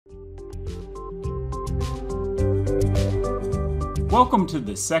Welcome to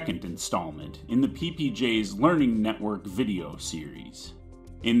the second installment in the PPJ's Learning Network video series.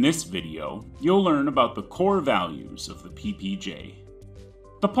 In this video, you'll learn about the core values of the PPJ.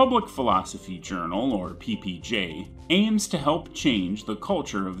 The Public Philosophy Journal, or PPJ, aims to help change the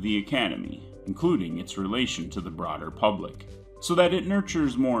culture of the Academy, including its relation to the broader public, so that it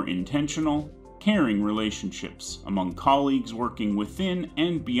nurtures more intentional, caring relationships among colleagues working within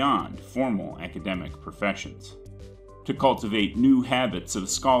and beyond formal academic professions. To cultivate new habits of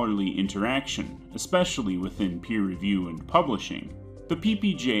scholarly interaction, especially within peer review and publishing, the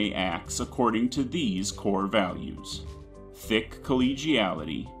PPJ acts according to these core values: thick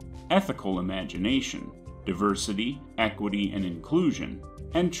collegiality, ethical imagination, diversity, equity and inclusion,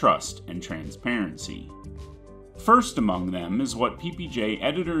 and trust and transparency. First among them is what PPJ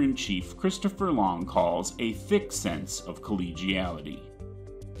Editor-in-Chief Christopher Long calls a thick sense of collegiality.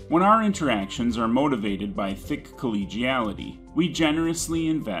 When our interactions are motivated by thick collegiality, we generously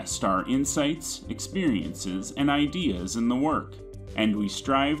invest our insights, experiences, and ideas in the work, and we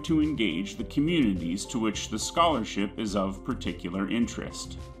strive to engage the communities to which the scholarship is of particular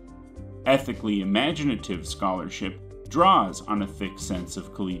interest. Ethically imaginative scholarship draws on a thick sense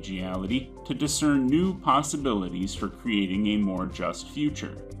of collegiality to discern new possibilities for creating a more just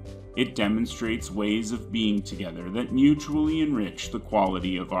future. It demonstrates ways of being together that mutually enrich the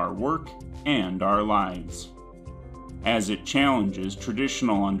quality of our work and our lives. As it challenges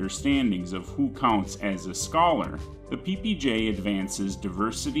traditional understandings of who counts as a scholar, the PPJ advances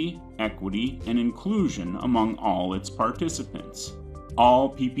diversity, equity, and inclusion among all its participants.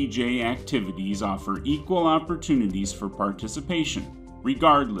 All PPJ activities offer equal opportunities for participation,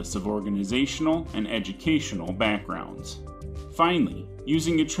 regardless of organizational and educational backgrounds. Finally,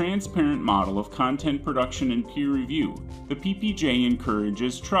 using a transparent model of content production and peer review, the PPJ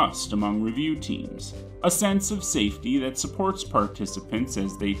encourages trust among review teams, a sense of safety that supports participants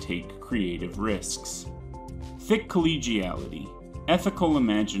as they take creative risks. Thick collegiality, ethical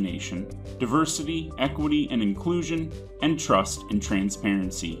imagination, diversity, equity and inclusion, and trust and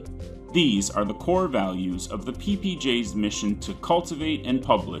transparency. These are the core values of the PPJ's mission to cultivate and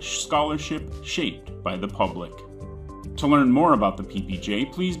publish scholarship shaped by the public. To learn more about the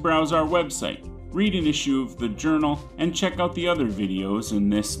PPJ, please browse our website, read an issue of the journal, and check out the other videos in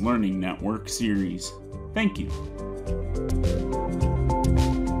this Learning Network series. Thank you.